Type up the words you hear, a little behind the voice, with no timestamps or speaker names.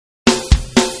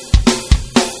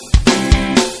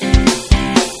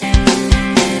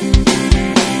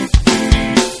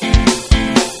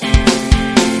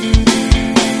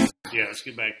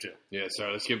get back to. Yeah,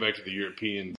 sorry. Let's get back to the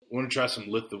Europeans. Want to try some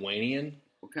Lithuanian?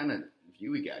 What kind of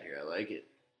view we got here? I like it.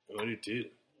 What do you do?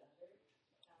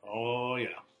 Oh, yeah.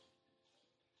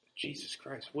 Jesus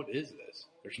Christ, what is this?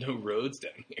 There's no roads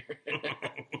down here.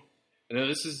 No,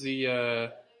 this is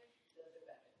the,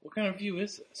 what kind of view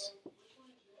is this?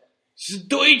 This is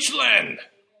Deutschland!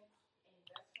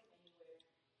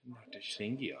 Not the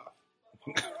shingy off.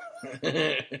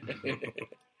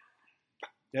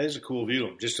 That is a cool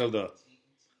view. Just of the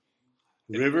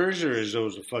rivers, or is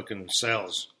those the fucking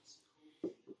cells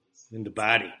in the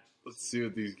body? Let's see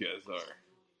what these guys are.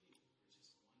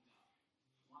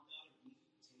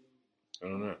 I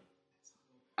don't know.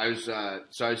 I was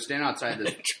standing outside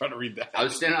this. Trying to read that. I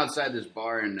was standing outside this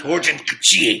bar and. Torch and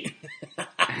Kachi.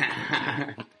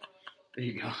 There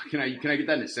you go. Can I get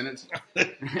that in a sentence?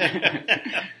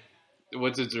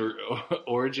 What's its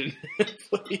origin,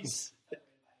 please?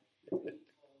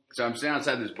 So I'm standing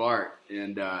outside this bar,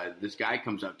 and this guy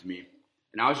comes up to me,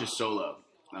 and I was just solo.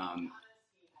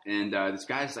 And this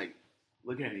guy's like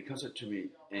looking at me. He comes up to me,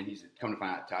 and he's come to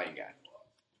find out Italian guy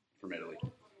from Italy.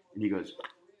 And he goes, Is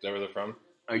that where they're from?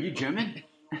 "Are you German?"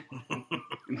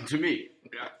 To me,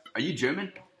 "Yeah. Are you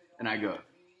German?" And I go,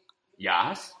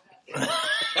 "Yes."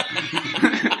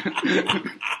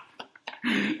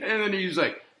 And then he's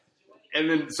like, and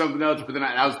then something else. But then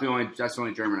that's the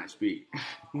only German I speak.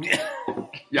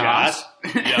 Yes.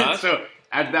 Yes. So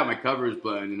after that, my cover was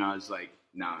blown, and I was like,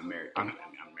 "No, I'm American. I'm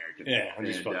American." Yeah, I'm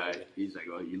just and, he's like,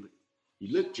 "Well, you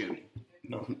look German."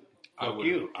 No. I would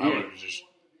have just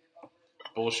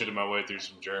bullshitted my way through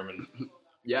some German.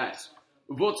 Yes,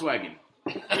 Volkswagen.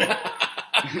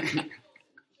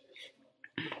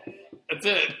 That's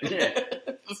it. Yeah.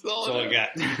 That's all That's all I got.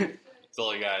 That's all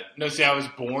I got. No, see, I was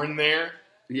born there.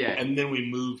 Yeah, And then we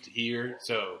moved here,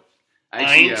 so...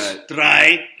 Eins,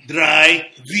 drei,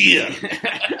 vier.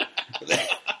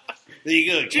 There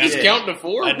you go. Did you just count to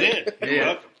 4? I did.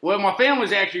 yeah. Well, my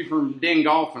family's actually from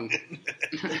Dingolfing.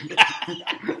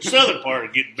 Southern part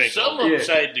of getting big. Some of them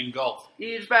say Dingolf.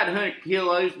 It's about 100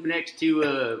 kilos next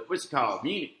to, what's it called?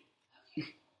 Munich.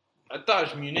 I thought it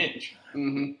was Munich.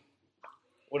 Mm-hmm.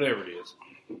 Whatever it is.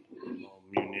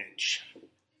 Munich.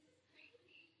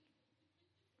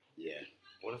 Yeah.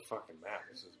 What a fucking map.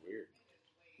 This is weird.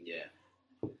 Yeah.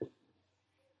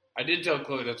 I did tell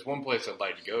Chloe that's one place I'd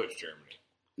like to go is Germany.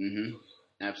 Mm-hmm.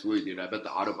 Absolutely, dude. I bet the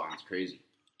Autobahn's crazy.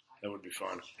 That would be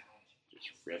fun.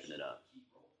 Just ripping it up.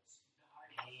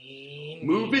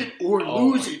 Move it or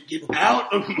lose it. Get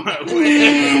out of my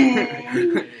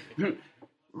way.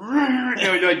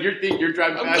 No, you're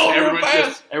driving I'm fast. going Everyone's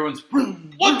fast. Everyone's.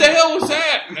 What the hell was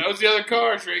that? That was the other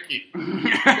car, Tricky.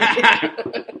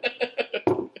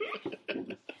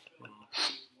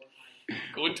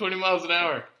 Going 20 miles an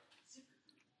hour.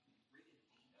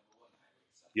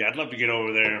 Yeah, I'd love to get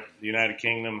over there, the United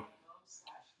Kingdom.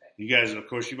 You guys, of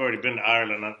course, you've already been to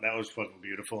Ireland. That was fucking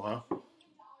beautiful, huh?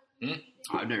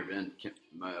 I've never been.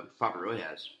 My Papa Roy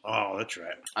has. Oh, that's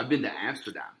right. I've been to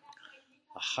Amsterdam.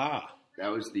 Aha. That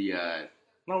was the.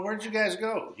 No, where'd you guys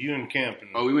go? You and Kemp.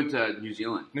 And We went to New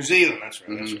Zealand. New Zealand, that's right.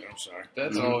 Mm-hmm. That's right. I'm sorry.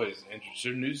 That's always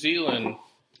interesting. New Zealand.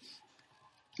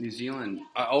 New Zealand.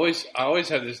 I always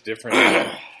have this different.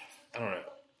 I don't know.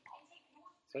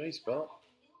 Is that how you spell it?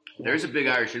 There's a big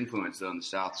Irish influence though on the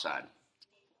south side.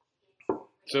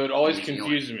 So it always New Zealand.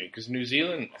 confuses me because New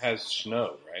Zealand has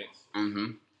snow, right?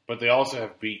 Mm-hmm. But they also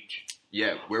have beach.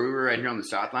 Yeah, where we were right here on the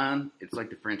South Line, it's like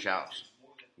the French Alps.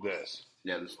 This.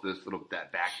 Yeah, this little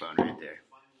that backbone right there.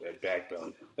 That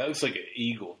backbone. That looks like an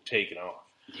eagle taking off.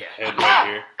 Yeah. Head right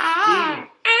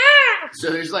here.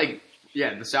 So there's the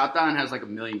South Island has like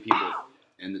 1 million people,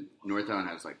 and the North Island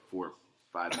has like 4 or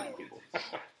 5 million people.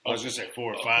 I was going to say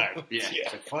 4 or 5. Yeah.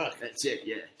 It's like, fuck. That's it,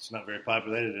 yeah. It's not very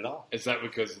populated at all. Is that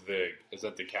because of is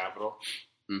that the capital?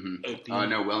 Mm-hmm. Oh,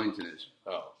 no, Wellington is.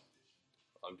 Oh.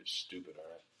 I'm just stupid,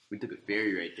 alright. We took a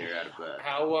ferry right there out of...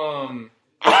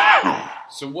 How,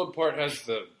 so what part has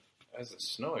the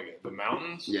snow again? The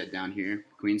mountains? Yeah, down here,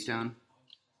 Queenstown.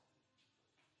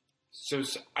 So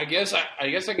I guess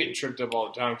I get tripped up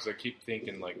all the time because I keep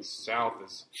thinking like south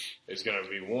is going to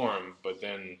be warm, but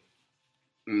then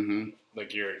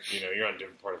like you're on a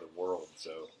different part of the world,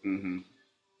 so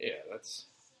yeah, that's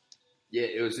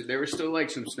There was still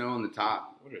like some snow on the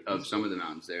top of some of the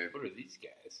mountains there. What are these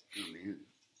guys? Oh man,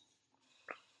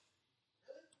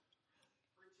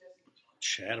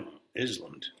 Chatham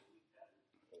Island.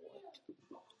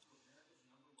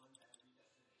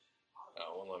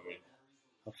 Oh, well, let me.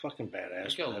 How fucking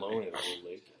badass. Look how would that lonely be? the little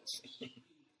lake is.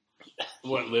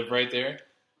 What, live right there?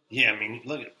 Yeah, I mean,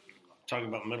 look at talking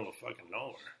about middle of fucking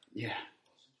nowhere. yeah.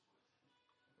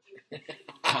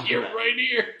 You're right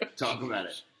here. Talk about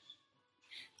it.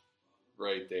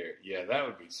 Right there. Yeah, that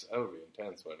would be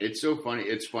intense. Wouldn't it? It's so funny.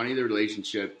 It's funny, the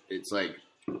relationship. It's like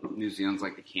New Zealand's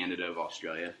like the Canada of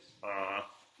Australia.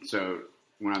 So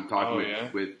when I'm talking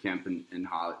with Kemp and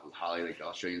Holly, like the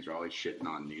Australians are always shitting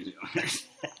on New Zealanders.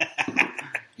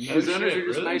 New Zealanders are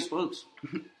just nice folks.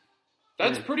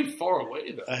 That's pretty far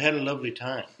away, though. I had a lovely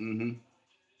time. Mm-hmm.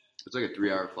 It's like a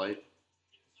 3-hour flight.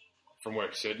 From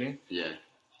where, Sydney? Yeah.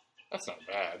 That's not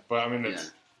bad. But, I mean,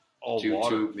 it's all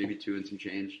water. Maybe 2 and some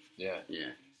change. Yeah. Yeah.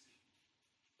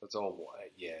 That's all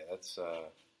that's...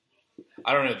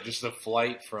 I don't know, just the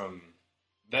flight from...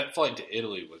 That flight to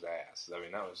Italy was ass. I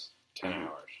mean, that was 10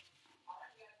 hours.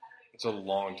 It's a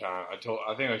long time.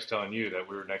 I think I was telling you that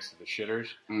we were next to the shitters.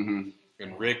 Mm-hmm.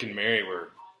 And Rick and Mary were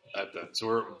at the...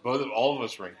 So all of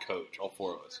us were in coach, all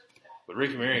 4 of us. But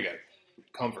Rick and Mary got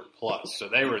Comfort Plus. So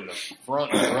they were in the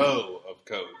front row of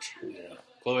coach. Yeah.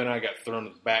 Chloe and I got thrown to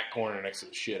the back corner next to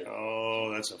the shitter.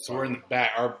 Oh, that's So we're in the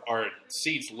back. Our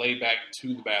seats lay back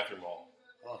to the bathroom wall.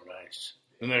 Oh, nice.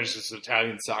 And there's this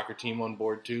Italian soccer team on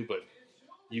board too, but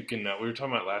you can, we were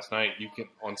talking about last night, you can,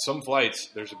 on some flights,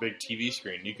 there's a big TV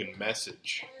screen. You can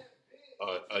message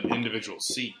an individual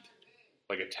seat,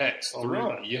 like a text. Oh, through,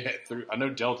 really? Yeah, I know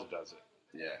Delta does it.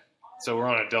 Yeah. So we're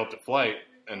on a Delta flight,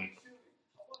 and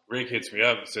Rick hits me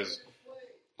up and says,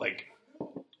 like,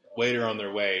 waiter on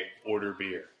their way, order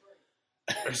beer.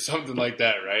 Or something like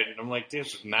that, right? And I'm like, dude,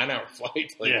 it's a 9-hour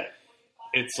flight. Like, yeah.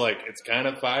 It's like, it's kind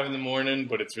of 5 in the morning,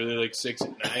 but it's really like 6 at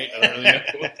night. I don't really know.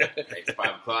 Like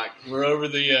 5 o'clock. We're over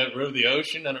the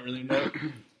ocean. I don't really know.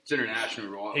 It's international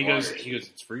raw. He goes,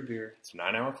 it's free beer. It's a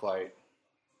 9-hour flight.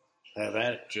 Have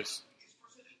at it. Just,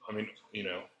 I mean,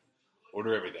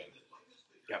 order everything.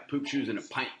 Got poop shoes and a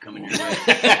pint coming your way.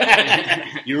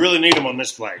 You really need them on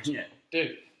this flight. Yeah.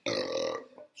 Dude,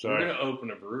 Sorry. we're going to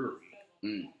open a brewery.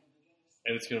 Mm.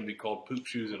 And it's going to be called Poop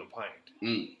Shoes and a Pint.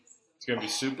 Mm. It's going to be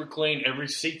super clean. Every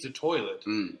seat's a toilet.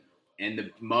 Mm. And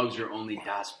the mugs are only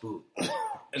Das Boot.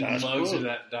 And the mugs are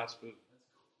that Das Boot.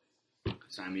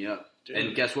 Sign me up. Dude.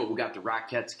 And guess what? We got the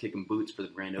Rockettes kicking boots for the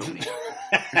grand opening.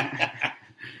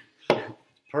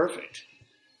 Perfect.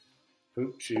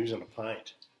 Poop, shoes, and a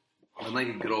pint. I'm like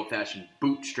a good old-fashioned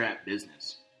bootstrap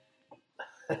business.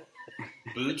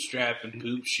 Bootstrap and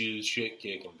poop shoes shit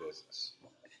kicking business.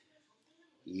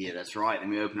 Yeah, that's right. And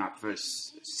we open our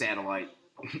first satellite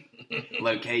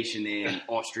location in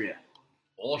Austria.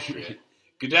 Austria.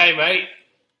 Good day, mate.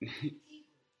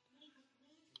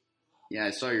 Yeah,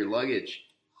 I saw your luggage.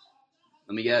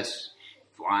 Let me guess.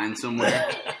 Flying somewhere.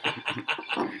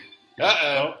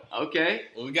 Uh-oh. Okay.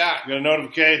 What we got? Got a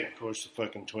notification. Of course, the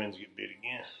fucking Twins get beat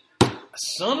again.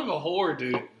 Son of a whore,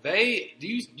 dude. Do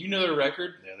you know their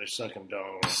record? Yeah, they're sucking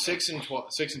dong. 6-12,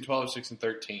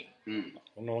 6-13. Mm. I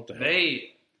don't know what the hell.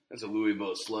 That's a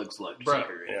Louisville slug sucker right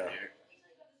there.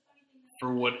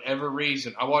 For whatever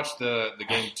reason, I watched the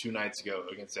game 2 nights ago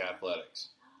against the Athletics,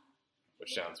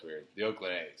 which sounds weird. The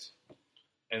Oakland A's.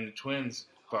 And the Twins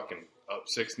fucking up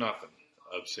 6-0, up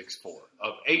 6-4,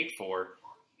 up 8-4.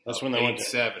 That's when they went to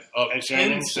 7, up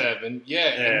 10-7. Yeah,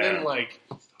 and then like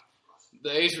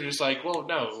the A's were just like, well,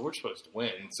 no, we're supposed to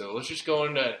win, so let's just go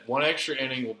into one extra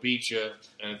inning. We'll beat you,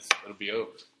 and it'll be over.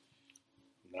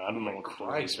 No, I don't know what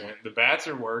Christ, man. The bats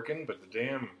are working, but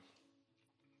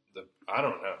I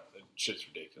don't know. That shit's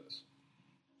ridiculous.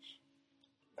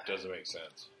 It doesn't make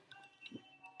sense.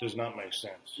 Does not make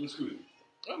sense. That's good.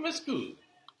 Oh, Miss Good.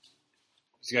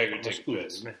 This guy gonna take a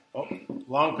piss. Oh,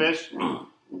 long piss.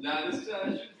 Nah, this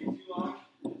shouldn't be too long.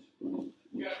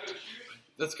 You got those shoes?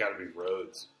 That's got to be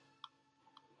Rhodes.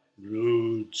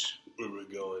 Roots. Where we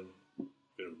going?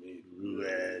 It'll be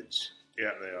Reds.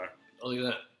 Yeah, they are. Oh, look at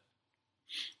that.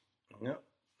 Yep.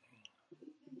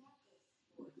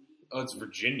 Oh, it's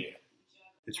Virginia.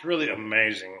 It's really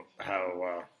amazing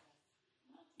how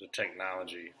the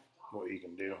technology, what you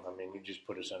can do. I mean, you just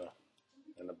put us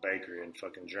in a bakery in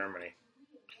fucking Germany.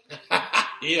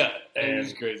 Yeah, and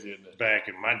it's crazy, isn't it? Back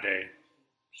in my day,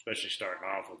 especially starting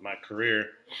off with my career,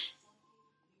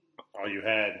 all you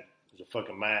had was a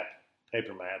fucking map,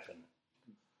 paper map, and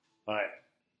all right,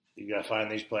 you gotta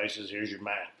find these places. Here's your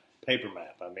map, paper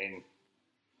map. I mean,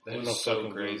 That's no so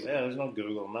fucking crazy. Google. Yeah, there's no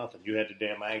Google, nothing. You had to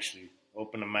damn actually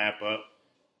open the map up,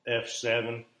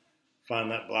 F7,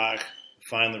 find that block,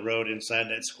 find the road inside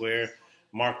that square,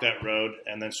 mark that road,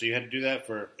 and then so you had to do that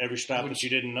for every stop that you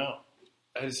didn't know.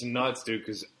 It's nuts, dude,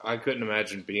 because I couldn't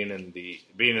imagine being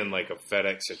in like a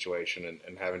FedEx situation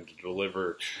and having to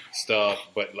deliver stuff,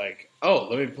 but like, oh,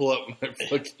 let me pull up my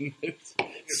fucking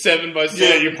 7x7.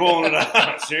 Yeah, you're pulling it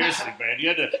out. Seriously, man. You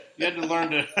had to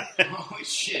learn to Holy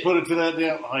shit. put it to that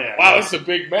damn. Oh yeah. Wow, that's a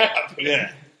big map.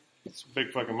 Yeah. It's a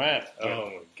big fucking map. Oh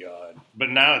my god! But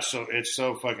now it's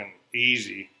so fucking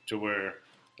easy to where.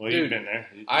 Well, Dude, you've been there.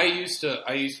 I used to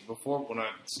before when I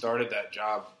started that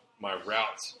job, my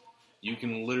routes. You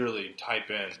can literally type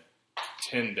in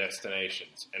 10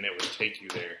 destinations, and it would take you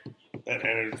there. And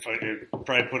it'd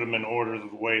probably put them in order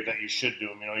the way that you should do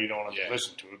them. You know, you don't want to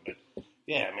listen to it, but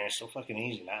yeah, I mean, it's so fucking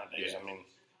easy nowadays. Yeah. I mean,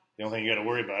 the only thing you got to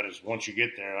worry about is once you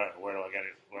get there, all right, where do I got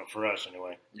it? Well, for us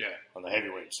anyway. Yeah. On the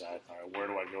heavyweight side, all right, where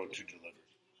do I go to deliver?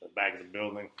 The back of the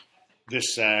building,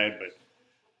 this side,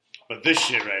 but this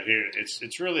shit right here,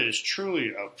 it's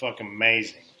truly fucking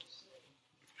amazing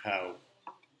how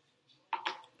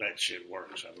that shit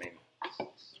works. I mean,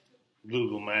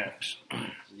 Google Maps.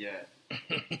 Yeah.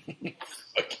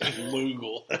 Fucking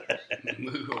Lugal.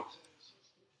 Lugal.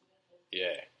 Yeah.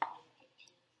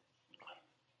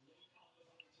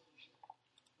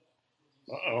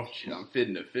 Uh-oh. Shit, I'm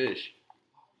fitting a fish.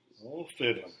 Oh,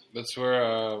 fiddling. That's where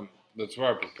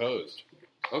I proposed.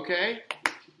 Okay.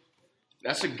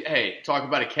 Hey, talk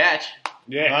about a catch.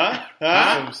 Yeah. Huh?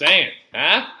 That's what I'm saying.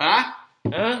 Huh? Huh?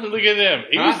 Huh? Look at them.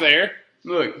 He was there.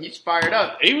 Look, he's fired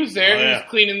up. He was there. Oh, He yeah. was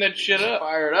cleaning that shit up.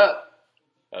 Fired up.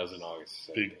 That was in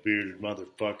August. Big bearded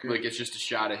motherfucker. Like, it's just a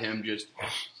shot of him just,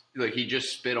 like, he just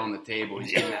spit on the table.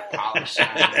 He's getting that polished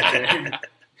side right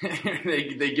there.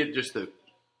 they get just the...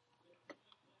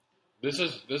 This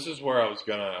is where I was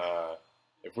gonna.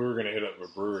 If we were gonna hit up a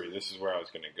brewery, this is where I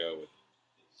was gonna go with.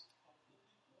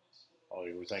 Oh,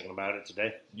 you were thinking about it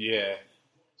today? Yeah,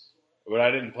 but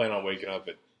I didn't plan on waking up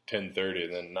at 10:30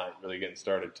 and then not really getting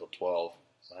started till 12.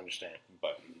 I understand.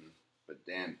 But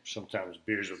damn. Sometimes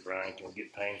beers with Brian can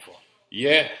get painful.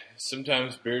 yeah,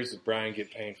 sometimes beers with Brian get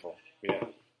painful. Yeah.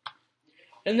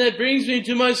 And that brings me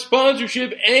to my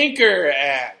sponsorship Anchor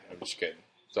app. I'm just kidding.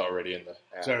 It's already in the app.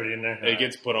 It's already in there. It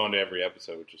gets put onto every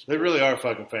episode, which is They really are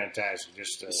fucking fantastic.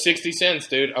 Just 60 cents,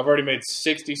 dude. I've already made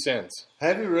 60 cents.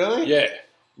 Have you really? Yeah.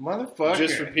 Motherfucker.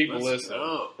 Just for people Let's listening.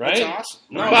 go. Right? That's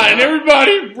awesome. Fine,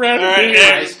 everybody, round of beers.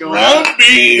 guys, go Round on. of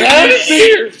beers. Round of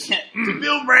beers. To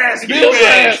Bill Brass. Bill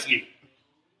Brass.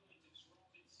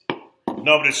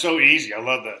 No, but it's so easy. I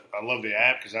love the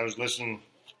app because I was listening.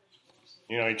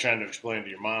 You know, you're trying to explain to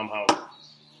your mom how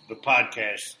the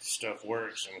podcast stuff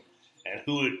works and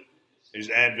who it is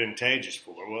advantageous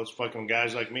for. Well, it's fucking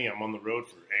guys like me. I'm on the road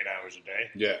for 8 hours a day.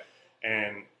 Yeah.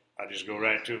 And I just go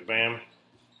right to it, bam.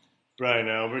 Brian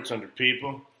Albert's under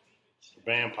people.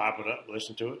 Bam, pop it up,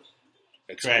 listen to it.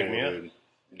 It's Crack cool, me up. dude.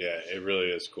 Yeah, it really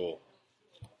is cool.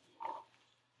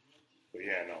 But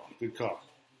yeah, no, good call.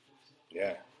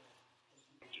 Yeah.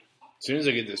 As soon as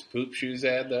I get this poop shoes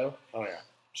ad, though, Oh, yeah.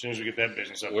 As soon as we get that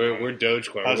business up. we're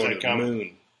Dogecoin. How's We're that going to the coming?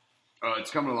 moon. Oh,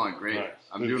 it's coming along great. Right.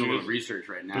 I'm Poop doing a little shoes? research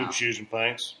right now. Poop, shoes, and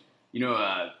pints. You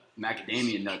know,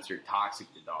 macadamia nuts are toxic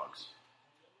to dogs.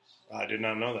 I did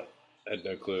not know that. I had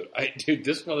no clue. Dude,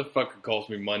 this motherfucker calls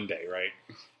me Monday, right?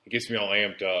 He gets me all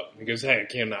amped up. He goes, hey, I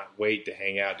cannot wait to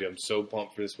hang out, dude. I'm so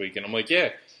pumped for this weekend. I'm like, yeah,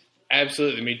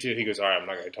 absolutely, me too. He goes, all right, I'm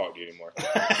not going to talk to you anymore.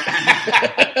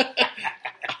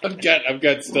 I've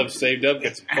got stuff saved up,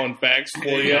 got some fun facts for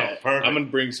you. Yeah, perfect. I'm going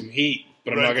to bring some heat,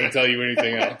 but I'm not going to tell you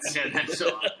anything else. Yeah, that's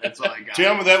all I got.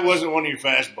 Tell me that wasn't one of your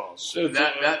fastballs. So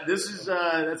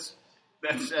That's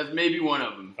maybe one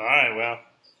of them. All right, well,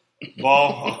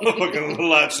 ball, looking a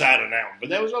little outside of that one. But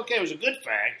that was okay. It was a good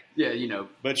fact. Yeah, you know.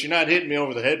 But you're not hitting me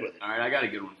over the head with it. All right, I got a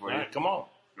good one for All you. right, come on. All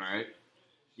right.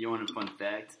 You want a fun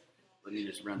fact? Let me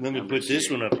just run. Let the me numbers put this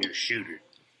here. one up here, shooter.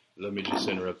 Let me just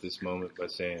interrupt this moment by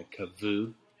saying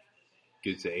Kavoo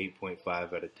gives an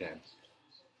 8.5 out of 10.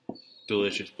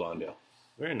 Delicious blonde ale.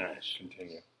 Very nice.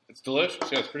 Continue. It's delicious.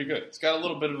 Yeah, it's pretty good. It's got a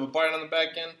little bit of a bite on the back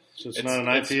end. So it's not an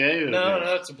IPA? Or No,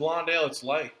 it's a blonde ale. It's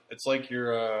light. It's like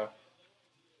your.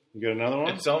 You got another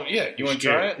one? It's all, yeah. You want to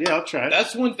try it? Yeah, I'll try it.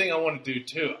 That's one thing I want to do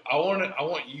too. I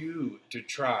want you to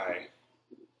try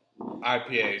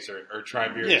IPAs or try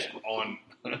beers on.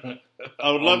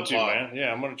 I would on love to, pod. man.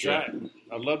 Yeah, I'm going to try it.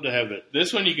 I'd love to have it.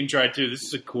 This one you can try too. This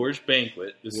is a Coors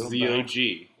Banquet. This is the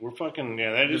OG. We're fucking,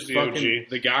 yeah, that is This the fucking- OG.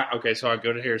 The guy. Okay, so I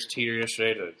go to Harris Teeter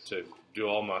yesterday to do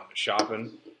all my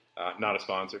shopping. Not a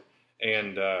sponsor.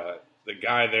 And the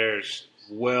guy there's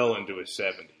well into his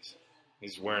 70s.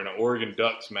 He's wearing an Oregon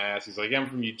Ducks mask. He's like, I'm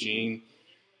from Eugene.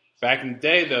 Back in the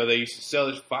day, though, they used to sell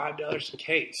this $5 a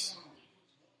case.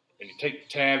 And you take the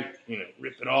tab,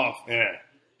 rip it off. Yeah.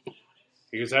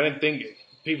 Because I didn't think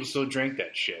people still drink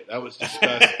that shit. That was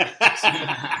disgusting.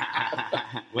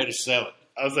 Way to sell it.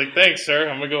 I was like, thanks, sir.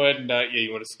 I'm going to go ahead and,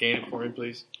 you want to scan it for me,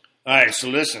 please? All right, so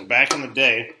listen, back in the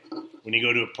day, when you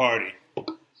go to a party, if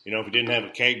you didn't have a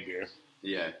keg beer,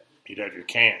 Yeah. you'd have your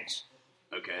cans.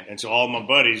 Okay. And so all my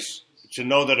buddies, to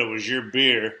know that it was your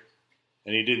beer,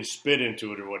 and you didn't spit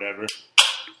into it or whatever,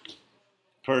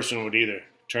 person would either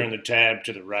turn the tab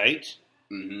to the right.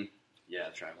 Mm-hmm. Yeah,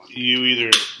 try one. You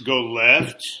either go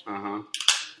left, Uh-huh.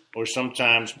 or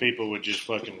sometimes people would just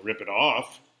fucking rip it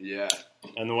off. Yeah.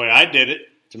 And the way I did it,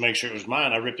 to make sure it was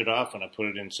mine, I ripped it off and I put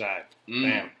it inside.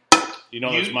 Bam.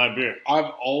 It's my beer.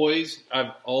 I've always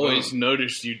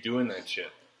noticed you doing that shit.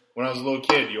 When I was a little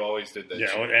kid, you always did that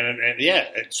shit.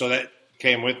 And so that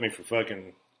came with me for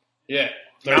fucking 30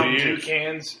 Mountain years. Dew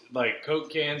cans, like Coke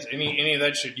cans, any of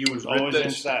that shit, you would rip always that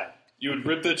inside. You would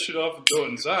rip that shit off and throw it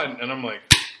inside, and I'm like,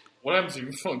 what happens if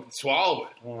you fucking swallow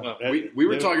it? We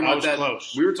were talking about that.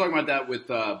 Close. We were talking about that with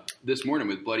this morning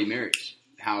with Bloody Marys.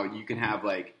 How you can have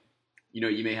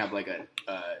you may have like a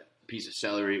piece of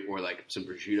celery or like some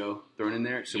prosciutto thrown in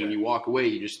there. So when you walk away,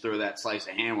 you just throw that slice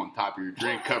of ham on top of your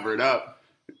drink, cover it up.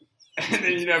 And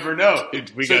then you never know.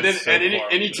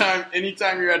 Anytime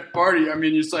you're at a party, I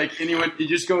mean, it's like you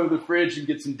just go to the fridge and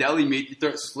get some deli meat. You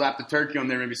slap the turkey on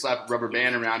there, maybe slap a rubber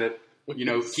band around it.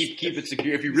 Keep it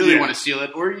secure if you really want to seal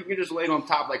it, or you can just lay it on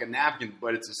top like a napkin,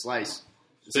 but it's a slice.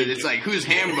 So it's like whose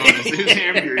ham bone is whose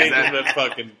hamburger is that?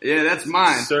 Fucking that's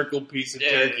mine. Circle piece of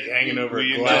turkey hanging over a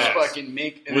You glass. just fucking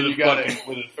make with a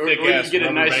thick ass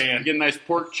rubber band. You get a nice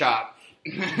pork chop.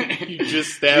 You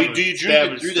just stab. Do you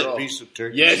drink it through that piece of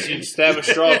turkey? Yes, you stab a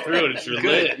straw through it. It's your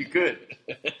lid. You could.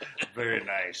 Very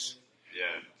nice.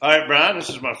 Yeah. All right, Brian. This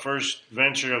is my first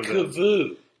venture of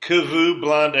the Cavou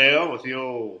Blonde Ale with the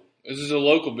old. This is a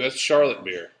local. That's Charlotte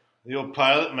beer. The old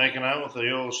pilot making out with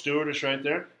the old stewardess right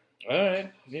there. All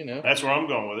right, That's where I'm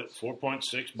going with it.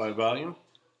 4.6 by volume.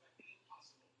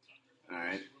 All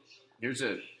right. Here's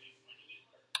a.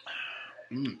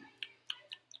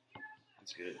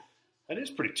 That's good. That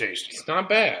is pretty tasty. It's not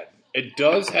bad. It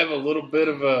does have a little bit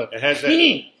of a. It has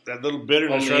that little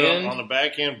bitterness on the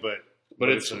back end, but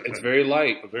it's very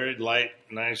light. A very light,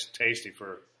 nice, tasty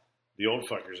for the old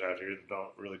fuckers out here that don't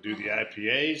really do the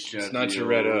IPAs. It's not your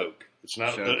red oak. It's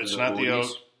not the oak,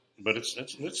 but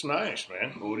it's nice,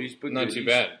 man. Oldies, but not too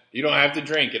bad. You don't have to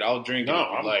drink it. I'll drink it if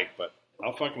you like, but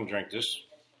I'll fucking drink this.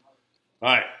 All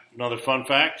right, another fun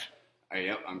fact.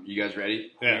 Yep. You guys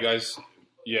ready? Yeah. You guys,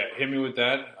 hit me with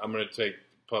that. I'm gonna take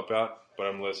Pup out, but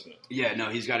I'm listening. Yeah, no,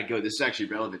 he's got to go. This is actually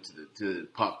relevant to the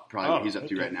Pup. Probably what he's up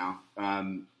to right now.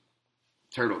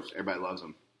 Turtles. Everybody loves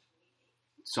them.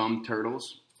 Some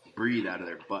turtles breathe out of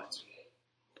their butts.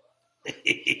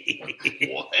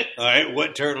 What? All right,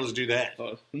 what turtles do that?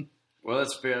 Well,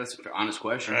 that's fair. That's an honest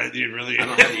question. Right, you really? I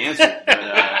don't have the answer, but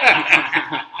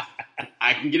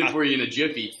I can get it for you in a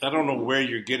jiffy. I don't know where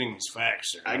you're getting these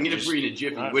facts, sir. I can get it for you in a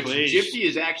jiffy. Which please. Jiffy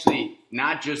is actually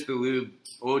not just the lube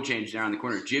oil change down in the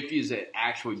corner. Jiffy is an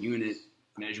actual unit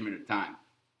measurement of time.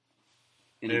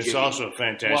 And it's also a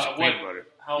fantastic peanut butter.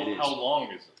 How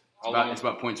long is it? It's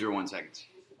about 0.01 seconds.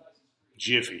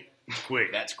 Jiffy.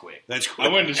 Quick. That's quick. That's quick.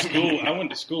 I went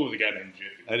to school with a guy named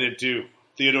Jiffy. I did too.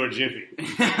 Theodore Jiffy.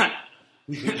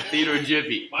 Theodore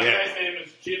Jiffy. My guy's name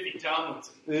is Jiffy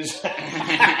Tomlinson.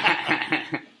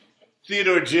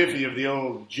 Theodore Jiffy of the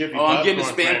old Jiffy. Oh, I'm getting a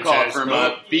spam call franchise. from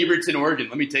Beaverton, Oregon.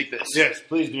 Let me take this. Yes,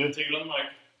 please do. Take it on the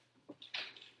mic.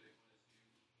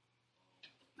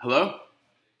 Hello?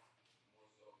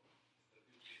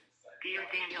 Dear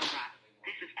Daniel Russ,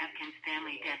 this is Atkins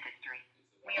Family Dentistry.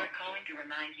 We are calling to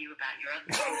remind you about your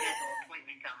upcoming dental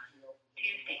appointment on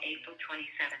Tuesday, April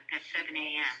 27th at 7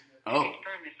 a.m. Oh. To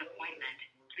confirm this appointment,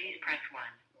 please press 1.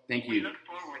 Thank We you. look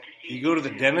forward to seeing You go to the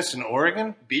dentist in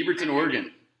Oregon? Beaverton,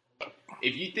 Oregon.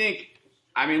 If you think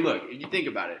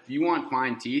about it, if you want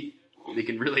fine teeth that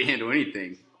can really handle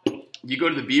anything, you go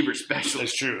to the Beaver Specialist.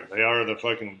 That's true. They are the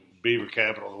fucking beaver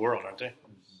capital of the world, aren't they?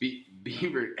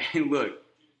 Beaver, and look.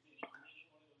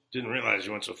 Didn't realize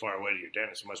you went so far away to your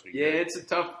dentist. It must be Yeah, good. it's a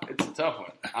tough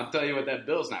one. I'll tell you what, that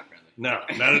bill's not friendly. No,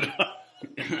 not at all.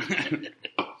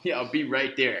 Yeah, I'll be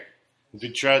right there. Have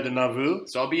you tried the Nauvoo?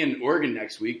 So I'll be in Oregon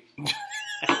next week.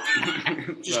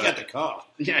 Just got the call.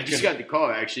 Yeah, I just got the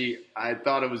call, actually. I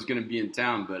thought I was going to be in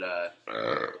town, but...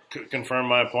 Confirm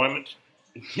my appointment.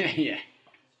 yeah.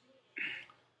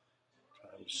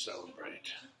 Time to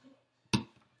celebrate.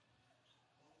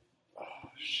 Oh,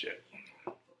 shit.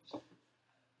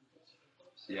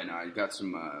 Yeah, no, I got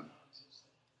some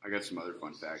other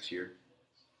fun facts here.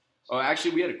 Oh,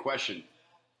 actually, we had a question.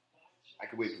 I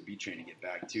could wait for B-Train to get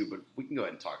back, too, but we can go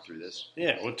ahead and talk through this.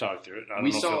 Yeah, we'll talk through it.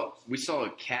 We saw a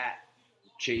cat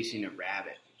chasing a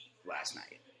rabbit last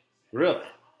night. Really?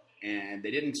 And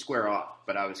they didn't square off,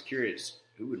 but I was curious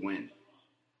who would win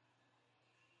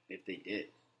if they did.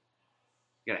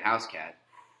 You got a house cat.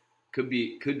 Could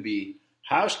be.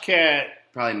 House cat.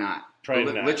 Probably not.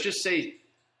 Probably not. Let's just say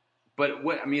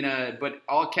But but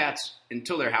all cats,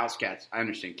 until they're house cats, I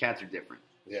understand cats are different.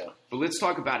 Yeah. But let's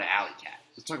talk about an alley cat.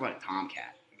 Let's talk about a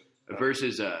tomcat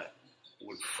versus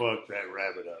would fuck that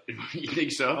rabbit up. You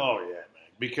think so? Oh yeah, man.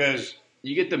 Because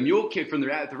you get the mule kick from the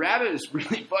rabbit. The rabbit is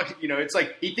really fucking. It's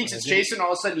like he thinks it's chasing.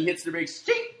 All of a sudden, he hits the brakes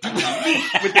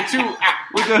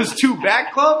with those two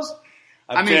back clubs.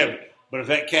 but if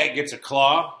that cat gets a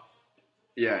claw,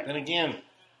 then again,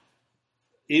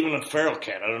 even a feral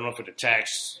cat, I don't know if it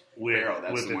attacks with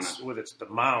the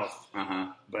mouth.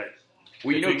 But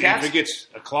cats. If it gets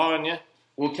a claw in you.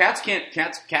 Well, cats can't.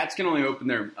 Cats can only open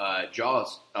their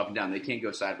jaws up and down. They can't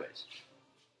go sideways.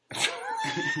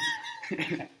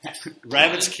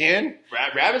 Rabbits can?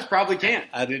 Rabbits probably can.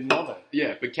 I didn't know that.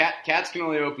 Yeah, but cats can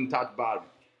only open top to bottom.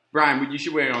 Brian, you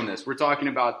should weigh in on this. We're talking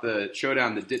about the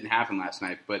showdown that didn't happen last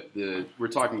night, but we're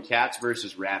talking cats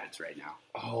versus rabbits right now.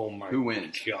 Oh my! Who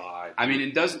wins? God. I mean,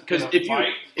 it doesn't because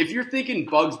if you're thinking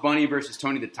Bugs Bunny versus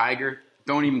Tony the Tiger,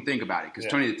 don't even think about it because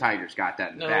Tony the Tiger's got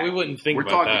that in the back. No, we wouldn't think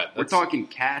about that. We're talking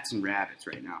cats and rabbits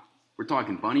right now. We're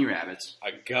talking bunny rabbits.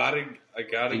 I gotta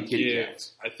give.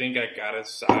 Cats. I think I gotta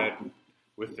side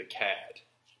with the cat.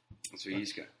 That's what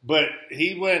he's got. But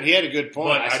he had a good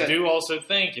point. But I do also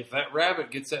think if that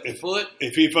rabbit gets that foot,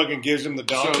 if he fucking gives him the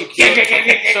donkey kick,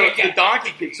 so the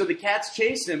donkey kick, so the cat's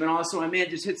chasing him, and also my man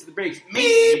just hits the brakes.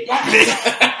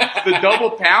 The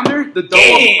double pounder, the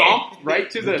double thump, right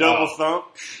to the double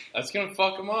thump. That's gonna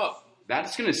fuck him up.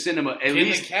 That's gonna send him Can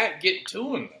the cat get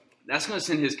to him? That's gonna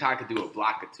send his cockatoo a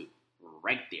blockatoo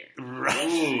right there.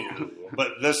 Right.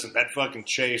 But listen, that fucking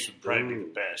chase would probably be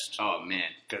the best. Oh man,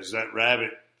 because that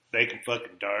rabbit. They can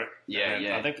fucking dart.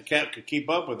 Yeah. I think the cat could keep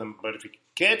up with him, but if he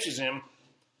catches him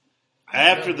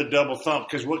after the double thump,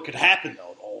 because what could happen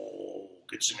though? Oh,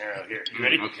 good scenario here. You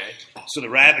ready? Okay. So the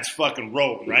rabbit's fucking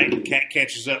rolling, right? The cat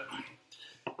catches up.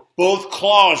 Both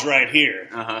claws right here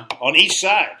on each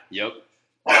side. Yep.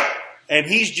 And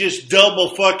he's just double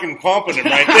fucking pumping him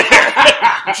right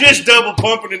there. Just double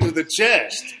pumping into the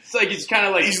chest. It's like it's kind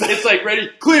of like it's like ready,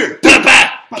 clear.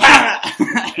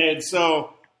 And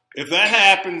so. If that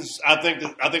happens, I think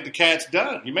the cat's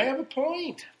done. You may have a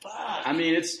point. Fuck. I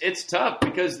mean, it's tough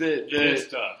because it's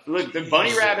tough. Look, the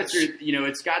bunny rabbits are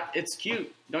it's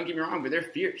cute. Don't get me wrong, but they're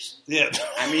fierce. Yeah.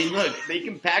 I mean, look, they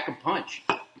can pack a punch.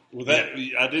 Well,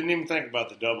 I didn't even think about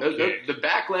the double kick. The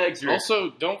back legs are also.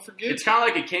 Don't forget, it's kind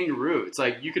of like a kangaroo. It's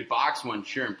like you could box one,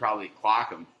 sure, and probably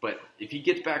clock him, but if he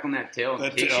gets back on that tail,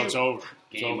 it's over.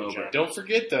 Game over. Don't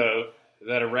forget though.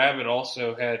 That a rabbit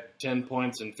also had 10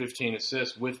 points and 15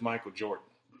 assists with Michael Jordan.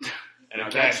 And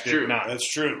a cat did not. That's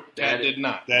true. Cat did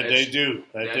not. They do.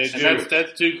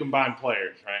 That's two combined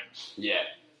players, right? Yeah.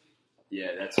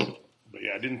 Yeah, that's... But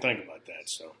yeah, I didn't think about that,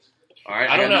 so... All right,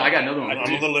 I don't know. I got another one.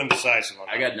 I'm a little indecisive on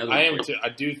that. I got another one. I am too. I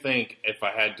do think if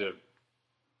I had to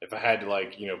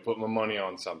like, put my money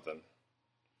on something...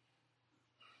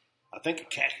 I think a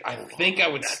cat... I think I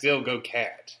would still go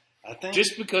cat. I think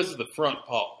just because of the front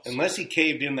paws. Unless he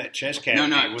caved in that chest cavity.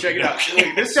 No, check it out.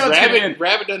 Look, this sounds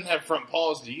rabbit doesn't have front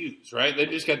paws to use, right? They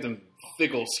just got them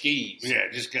thick old skis. Yeah,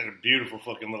 just got a beautiful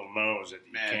fucking little nose that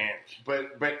you can't.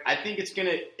 But I think it's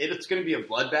gonna be a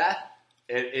bloodbath.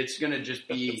 It's gonna just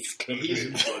be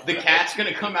the cat's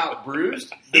gonna come out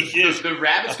bruised. The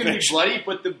rabbit's gonna be bloody,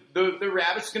 but the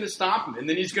rabbit's gonna stomp him, and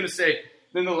then he's gonna say.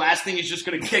 Then the last thing he's just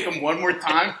gonna kick him one more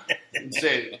time and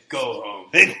say, "Go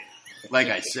home." Like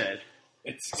I said,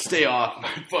 stay off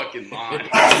my fucking lawn.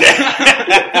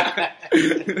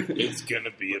 It's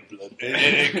gonna be a blood.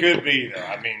 It could be though.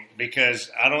 I mean, because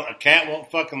a cat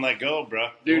won't fucking let go, bro.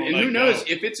 Dude, and who knows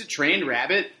if it's a trained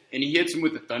rabbit and he hits him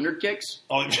with the thunder kicks?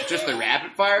 Oh, just the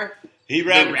rapid fire. The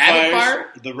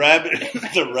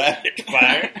rabbit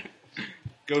fire.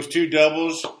 Goes two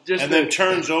doubles then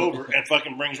turns over and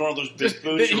fucking brings one of those big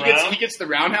boots around. He gets the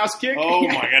roundhouse kick. Oh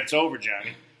my god, it's over,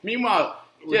 Johnny. Meanwhile.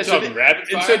 We're talking rabbit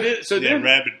fire?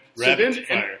 Rabbit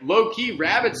fire. Low key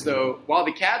rabbits though, while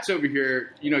the cats over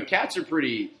here, cats are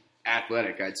pretty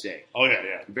athletic, I'd say. Oh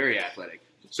yeah. Very athletic.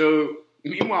 So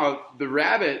meanwhile, the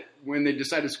rabbit, when they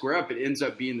decide to square up, it ends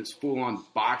up being this full on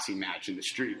boxing match in the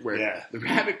street where the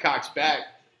rabbit cocks back.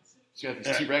 He's got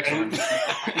this T-Rex arms.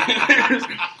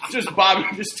 just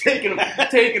bobbing, just taking him.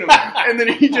 And then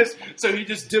he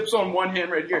just dips on one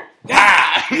hand right here.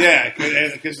 Yeah,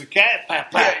 because the cat.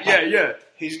 Yeah.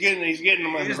 He's getting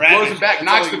him on he the just rabbit. Blows him back,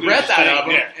 knocks the breath out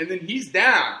of him, and then he's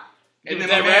down. And then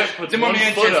that rabbit puts one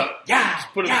foot up.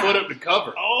 Just put a foot up to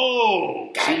cover.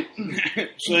 Oh.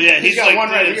 So yeah, he's got one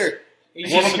right here.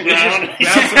 He's one on the ground.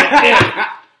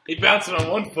 He's bouncing on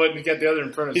one foot and he got the other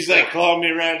in front of his He's like, claw me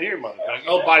around here, motherfucker.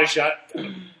 Oh, body shot.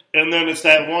 And then it's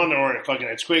that one, or fucking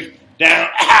it's quick, down,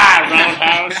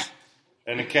 roundhouse.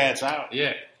 And the cat's out.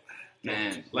 Yeah.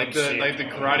 Man, Like the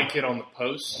Karate Kid on the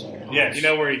post. Yes. You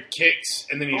know where he kicks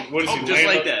and then he just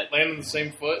like that. land on the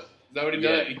same foot? Is that what he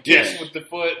Yeah. does? He kicks with the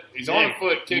foot. He's on the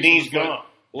foot, kicks Knee's with the foot, gone.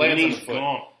 lands on Knee's the foot.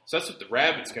 gone. So that's what the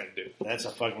rabbit's going to do. That's a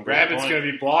fucking great Rabbit's point. going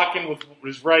to be blocking with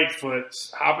his right foot,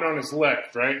 hopping on his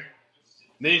left, right?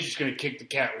 Then he's just going to kick the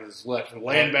cat with his left and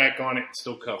land back on it and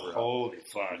still cover it. Holy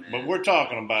fuck. But we're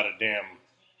talking about a damn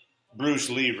Bruce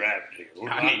Lee rabbit here. Come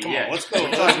on, let's go.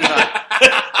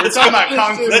 We're talking about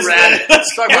Kung Fu Rabbit.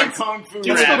 Let's talk about Kung Fu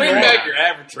Let's bring Rabbit. back your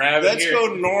average rabbit Let's here.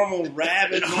 go normal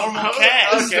rabbit, normal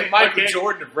cat. This is the Michael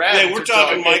Jordan of rabbits. Yeah, we're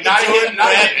talking Michael Not a Jordan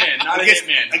rabbit. hitman. Not a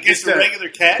hitman. Against the regular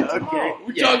cat? Okay.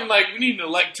 We're talking like we need an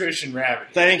electrician rabbit.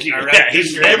 Thank you. All right, He's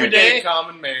he's your every everyday day.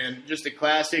 common man. Just a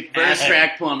classic first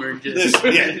track plumber. Just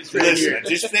Listen,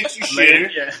 just fix your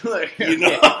shit. Yeah, look, You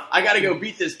know? I gotta go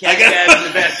beat this cat ass in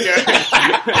the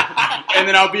backyard, and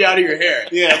then I'll be out of your hair.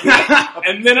 Yeah.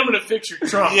 And then I'm going to fix your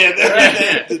trunk. Yeah,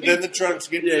 then the trunk's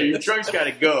getting Yeah, your fixed. trunk's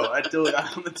gotta go. I'm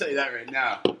gonna tell you that right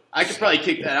now. I could probably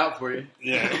kick that out for you.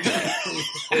 Yeah.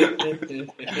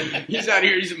 He's out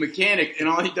here, he's a mechanic, and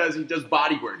all he does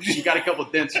body work. He got a couple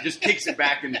dents, he just kicks it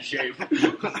back into shape.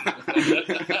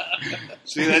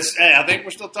 See, I think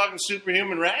we're still talking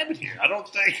superhuman rabbit here. I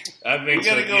think we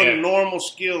got to go to normal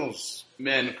skills,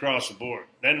 Man, across the board.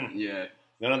 Then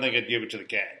I think I'd give it to the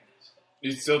cat.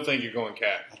 You still think you're going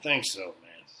cat? I think so,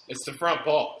 man. It's the front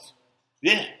paws.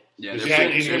 Yeah. yeah, He's he's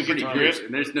got pretty good grip, grip.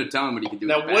 and there's no telling what he can do.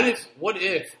 Now, with what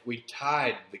if we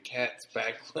tied the cat's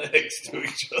back legs to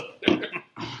each other?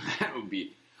 that would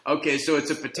be okay. So it's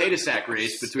a potato sack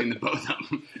race between the both of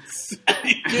them.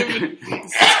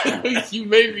 You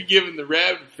may be giving the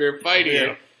rabbit a fair fight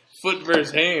here. Foot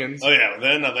versus hands. Oh, yeah.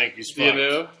 Then I think he's fucked. You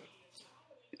know?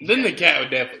 Then the cat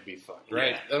would definitely be fucked,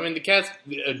 right? Yeah. I mean,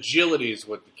 the agility is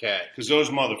what the cat. Because those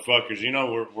motherfuckers,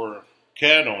 we're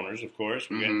cat owners, of course.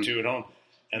 We got two at home.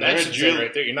 And That's their the agility,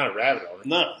 right there. You're not a rabbit owner.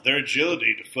 no, their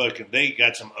agility to they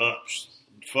got some ups.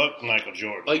 Fuck Michael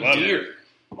Jordan. Like Love deer. it.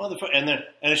 Motherfucker. And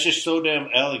it's just so damn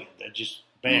elegant. That just,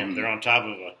 bam, they're on top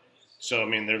of so, I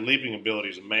mean, their leaping ability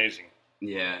is amazing.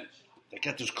 Yeah, They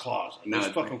got those claws. No,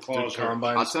 Those fucking claws are...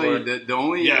 Combine I'll tell you the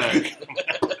only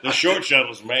the short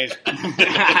shovel's amazing.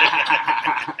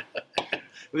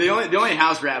 the only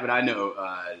house rabbit I know.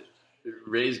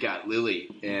 Ray's got Lily,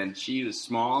 and she was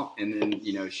small, and then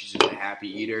she's just a happy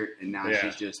eater, and now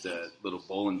she's just a little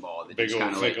bowling ball that Big just old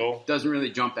kind of fickle. doesn't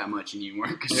really jump that much anymore.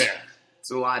 Cause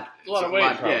it's a lot of weight.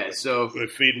 Yeah, so They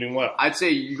feed me well. I'd say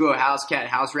you go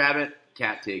house rabbit,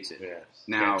 cat takes it. Yeah.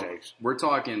 Now cat takes. we're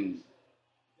talking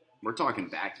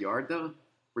backyard though.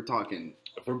 We're talking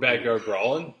If we're backyard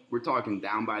brawling,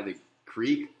 down by the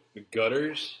creek the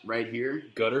gutters, right here.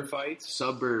 gutter fights.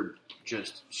 Suburb,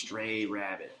 just stray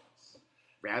rabbit.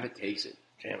 Rabbit takes it.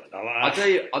 Damn it.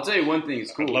 I'll tell you one thing.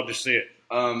 It's cool. I'd love to see it.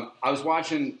 I was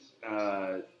watching.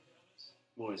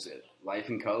 What was it? Life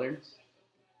in Color.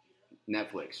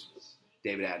 Netflix.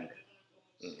 David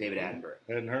Attenborough.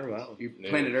 Hadn't heard of that one.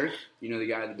 Planet Earth. You know the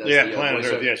guy that does Yeah, Planet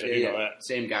Earth. Yes, I do know that.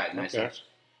 Same guy. Nice Okay.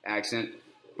 accent.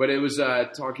 But it was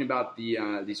talking about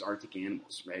these Arctic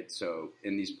animals, right? So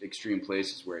in these extreme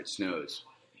places where it snows,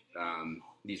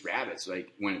 these rabbits,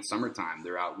 like when it's summertime,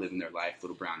 they're out living their life,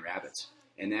 little brown rabbits,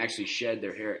 and they actually shed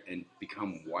their hair and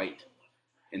become white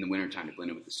in the wintertime to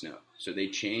blend in with the snow. So they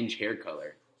change hair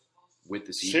color with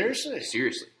the season.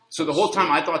 Seriously. So the whole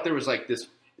time I thought there was like this,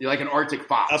 like an Arctic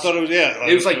fox. I thought it was,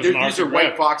 It was like an these Arctic are white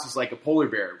rabbit. foxes, like a polar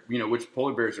bear. Which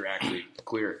polar bears are actually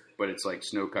clear, but it's like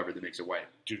snow covered that makes it white.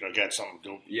 Dude, I got something.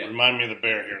 Don't Yeah. remind me of the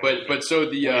bear here. But so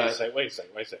the Wait a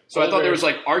second. so I thought there was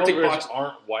like Arctic Polar fox. bears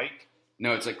aren't white,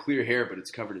 No, it's like clear hair, but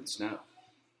it's covered in snow.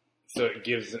 so it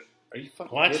gives. Are you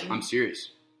fucking What? kidding me? I'm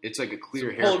serious. It's like a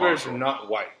clear hair. Polar bears follicle. are not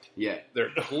white. Yeah,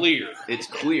 They're clear. it's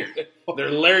clear.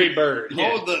 They're Larry Bird. Yeah.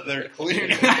 Hold up, they're clear.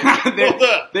 Hold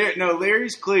up. No,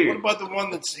 Larry's clear. What about the one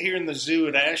that's here in the zoo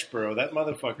at Ashboro? That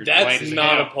motherfucker's white That's as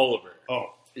not hell. a polar bear.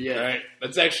 Oh, Yeah, Right?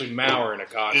 That's actually Mauer in a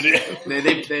costume.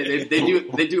 it is.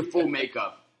 they do full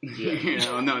makeup.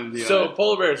 No. So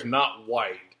polar bear is not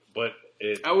white, but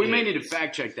it. we may need to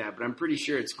fact check that, but I'm pretty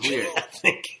sure it's clear.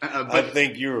 I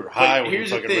think you're high But when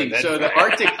here's you the fucking thing. read that. So the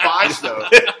Arctic fox, though.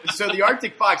 So the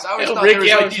Arctic fox, I always Hell, thought there was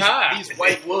Ricky, I like was high. these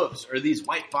white wolves or these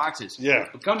white foxes. Yeah.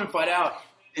 But come to find out,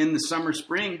 in the summer,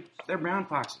 spring, they're brown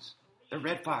foxes. They're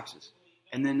red foxes.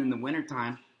 And then in the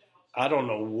wintertime, I don't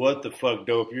know what the fuck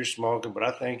dope you're smoking, but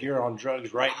I think you're on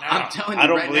drugs right now. I'm telling you I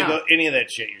don't right believe now. any of that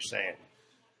shit you're saying.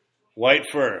 White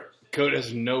fur. Coat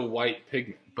has no white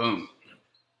pigment. boom.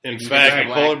 In fact,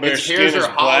 a polar bear's skin is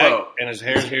black and his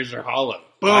hairs are hollow.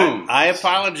 Boom. I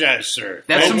apologize, sir.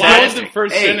 That's Fantastic. why did the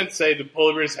first sentence say the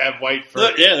polar bears have white fur?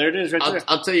 Look, yeah, there it is right there.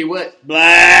 I'll tell you what.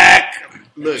 Black.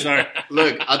 Look, Sorry.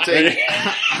 Look, I'll tell you.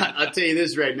 I'll tell you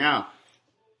this right now.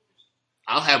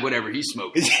 I'll have whatever he's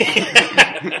smoking.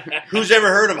 Who's ever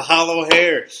heard of hollow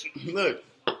hairs? Look.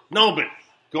 No, but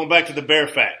going back to the bear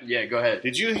fact. Yeah, go ahead.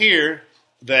 Did you hear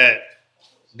that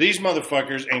these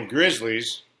motherfuckers and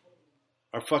grizzlies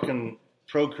are fucking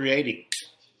procreating?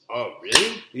 Oh,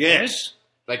 really? Yes.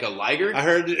 Like a liger? I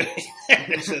heard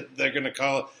they're going to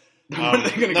call it. What are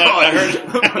they going to call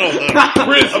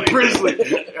it? A grizzly.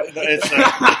 It's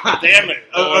damn it.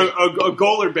 A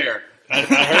Goler bear. I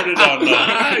heard it on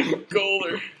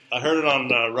Goler. I heard it on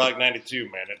Rock 92,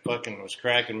 man. It fucking was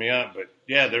cracking me up. But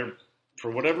yeah, they're,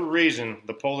 for whatever reason,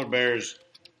 the polar bears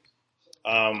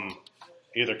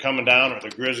either coming down or the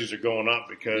grizzlies are going up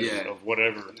because of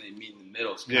whatever. They meet in the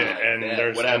middle. Yeah,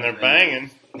 like and they're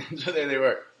banging. So there they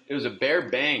were. It was a bear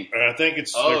bang. I think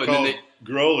it's they're called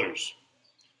growlers.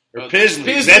 Or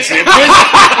Pizzlies. That's it.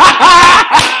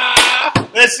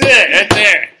 That's it. Right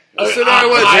there. So there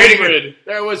was hybrid.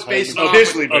 There was facing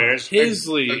Pizzly bears.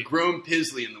 Pizzly. A grown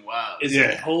Pizzly in the wild. Is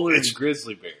a polar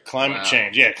grizzly bear. Climate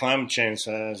change. Yeah, climate change.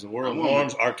 As the world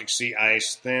warms, Arctic sea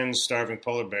ice thins, starving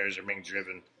polar bears are being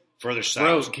driven further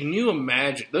south. Bro, can you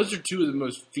imagine? Those are two of the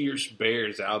most fierce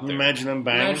bears out there. Imagine them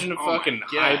banging. Imagine a fucking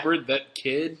hybrid, that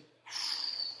kid.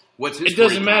 What's his It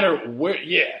doesn't matter where.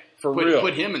 Yeah, for real.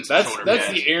 Put him in some sort of That's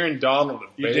match. the Aaron Donald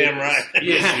of bears. You're damn right.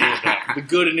 Yes, the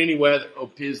good in any weather. Oh,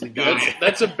 Pizzly.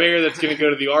 That's a bear that's going to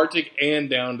go to the Arctic and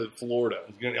down to Florida.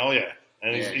 Oh, yeah.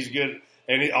 And he's good.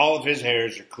 And all of his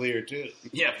hairs are clear, too.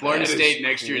 Yeah, Florida State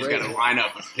next year has got a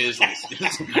lineup of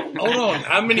Pizzlies. Hold on.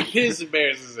 How many Pizzly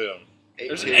bears is there?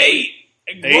 There's 8.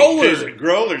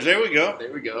 Growlers. There we go.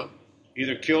 There we go.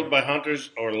 Either killed by hunters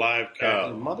or live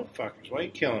cats. Motherfuckers. Why are you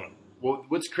killing them? Well,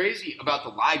 what's crazy about the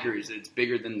liger is that it's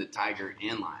bigger than the tiger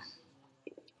and lion.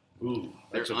 Ooh.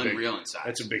 They're unreal in size.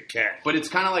 That's a big cat. But it's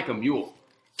kind of like a mule.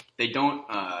 They don't,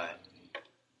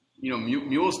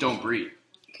 mules don't breed.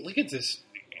 Look at this.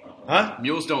 Huh?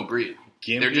 Mules don't breed.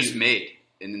 They're just made,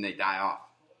 and then they die off.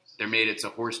 They're made, it's a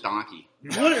horse donkey.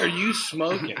 What are you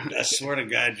smoking? I swear to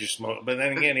God, you smoke. But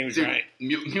then again, he was right.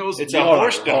 Mules. It's a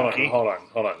horse donkey. Hold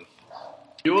on.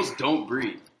 Mules don't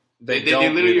breed. They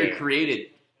literally are created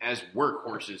as work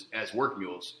horses, as work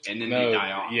mules, and then they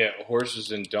die off. Yeah, horses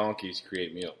and donkeys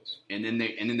create mules, and then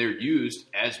they're used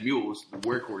as mules. The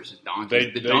work horses,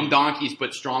 donkeys, dumb donkeys,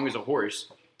 but strong as a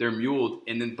horse. They're muled,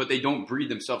 but they don't breed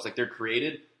themselves. Like they're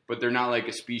created, but they're not like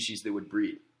a species that would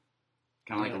breed.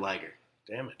 Kind of like a liger.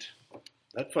 Damn it!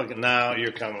 That fucking now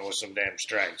you're coming with some damn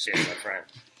strikes here, my friend.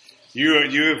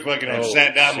 You fucking have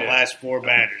sat down the last 4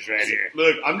 batters right here.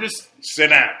 Look, I'm just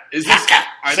sit down. Is this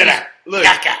sit down? Look,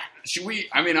 should we?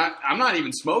 I mean, I'm not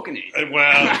even smoking anything.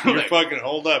 Well, you're fucking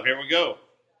hold up. Here we go.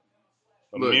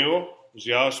 A mule is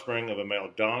the offspring of a male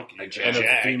donkey and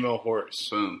a female horse.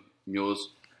 Boom, mules.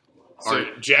 So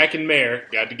Jack and Mare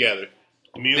got together.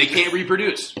 They can't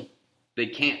reproduce. They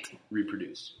can't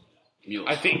reproduce. Mules.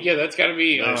 I think, that's got to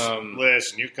be...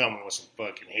 Listen, you're coming with some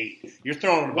fucking heat. You're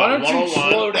throwing why about don't you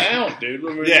 101. slow down, dude?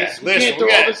 Listen, we can't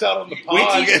throw all this out on the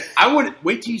pod.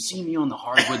 Wait till you see me on the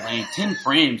hardwood lane, 10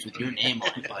 frames with your name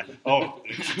on it, buddy. Oh,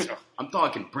 I'm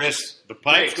talking bricks. The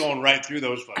pipe's going right through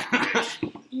those fucking bricks.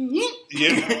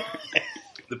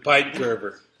 The pipe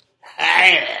curver.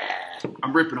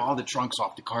 I'm ripping all the trunks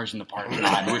off the cars in the parking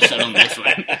lot. We're settling this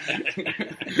way.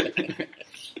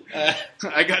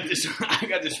 I got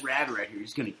this rat right here.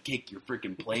 He's gonna kick your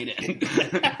freaking plate in.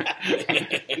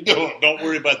 Don't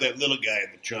worry about that little guy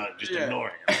in the trunk. Just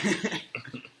ignore him.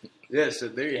 Yeah, so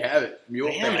there you have it. Mule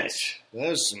Damn fans. it!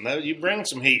 Listen, you bring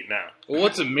some heat now. Well,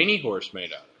 what's a mini horse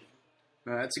made out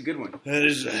of? That's a good one.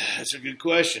 That's a good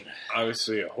question.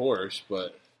 Obviously a horse,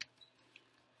 but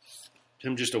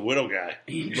I'm just a widow guy.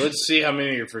 Let's see how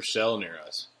many are for sale near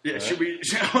us. Yeah, should we?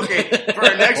 Okay, for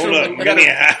our next one, we got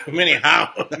many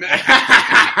how?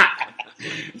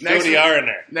 Next are in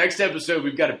there. Next episode,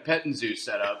 we've got a petting zoo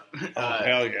set up.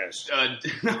 Hell yes.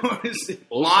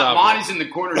 Monty's in the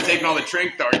corner taking all the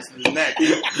trank darts to the neck.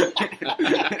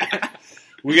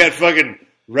 We got fucking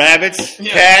rabbits,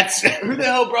 cats. Who the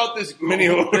hell brought this mini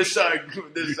horse?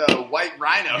 This white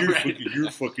rhino? You're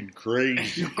fucking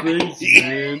crazy. You're crazy,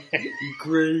 man. You're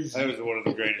crazy. That was one of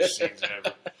the greatest scenes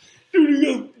ever. Dude, you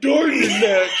got a dart in your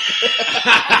neck.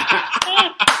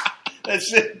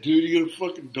 That's it, dude. You got a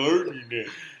fucking dart in your neck.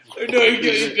 No, he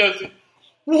doesn't.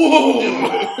 Whoa!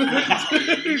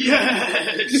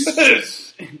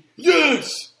 Yes!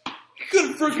 Yes! You got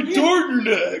a freaking dart in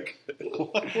your neck.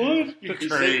 What? You're He said,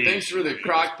 crazy. thanks for the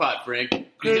crock pot, Frank.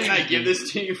 Didn't I give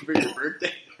this to you for your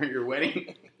birthday or your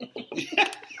wedding?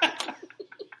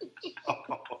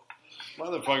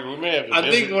 Motherfucker, we may have to I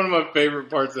think visit. one of my favorite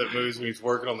parts of that movie is when he's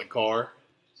working on the car.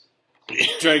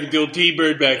 Trying to get the old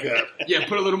T-Bird back up. Yeah,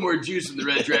 put a little more juice in the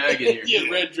Red Dragon here. Yeah, Red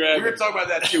We're going Dragon. to talk about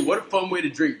that too. What a fun way to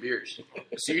drink beers.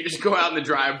 So you just go out in the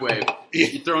driveway.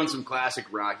 You throw in some classic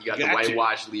rock. You got the Gotcha.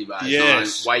 whitewash Levi's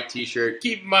Yes. on, white T-shirt.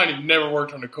 Keep in mind, you've never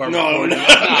worked on a car No, before. no.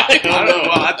 I don't know.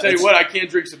 Well, I'll tell you what, I can't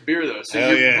drink some beer though. So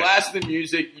Hell you're yeah. blasting the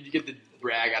music. You get the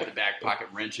rag out the back pocket,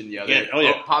 wrench in the other. Yeah, oh,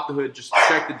 yeah. Pop the hood. Just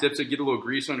check the dipstick. Get a little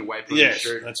grease on it. Wipe it on your Yes,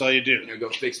 shirt. that's all you do. You know, go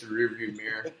fix the rear view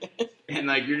mirror. And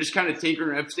like you're just kind of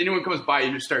tinkering. If anyone comes by,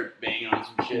 you just start banging on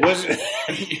some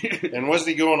shit. And wasn't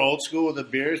he going old school with the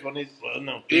beers? Wasn't he? Well,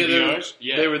 no, Yeah, PBRs?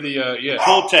 they were the,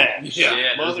 Pull tabs.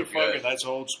 Yeah, those are Motherfucker, good. that's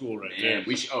old school right Man, there.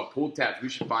 we should. Oh, pull tabs. We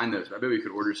should find those. I bet we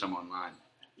could order some online.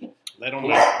 They don't They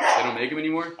make. don't make them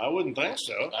anymore. I wouldn't think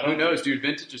so. Who knows, dude?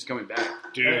 Vintage is coming back.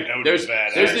 Dude, that would There's be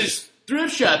badass. this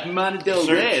thrift shop in Monte Del Search.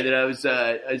 Rey that I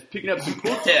was picking up some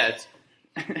pull tabs.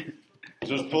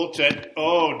 Those pull tabs.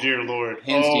 Oh, dear Lord.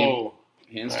 Hand steam. Oh.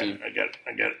 Hand I steam.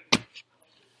 got it.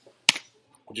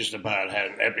 Just about had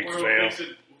an epic We'll fail.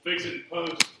 fix it in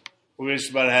post. We just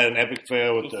about had an epic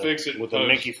fail with We'll fix it with in the post.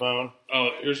 Mickey phone. Oh,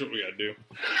 here's what we gotta do.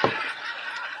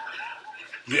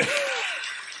 Yeah.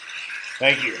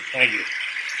 Thank you.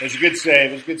 It's a good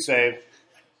save.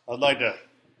 I'd like to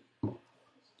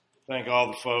thank all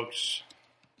the folks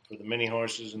for the mini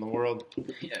horses in the world.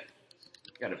 Yeah,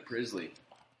 got a Prisley.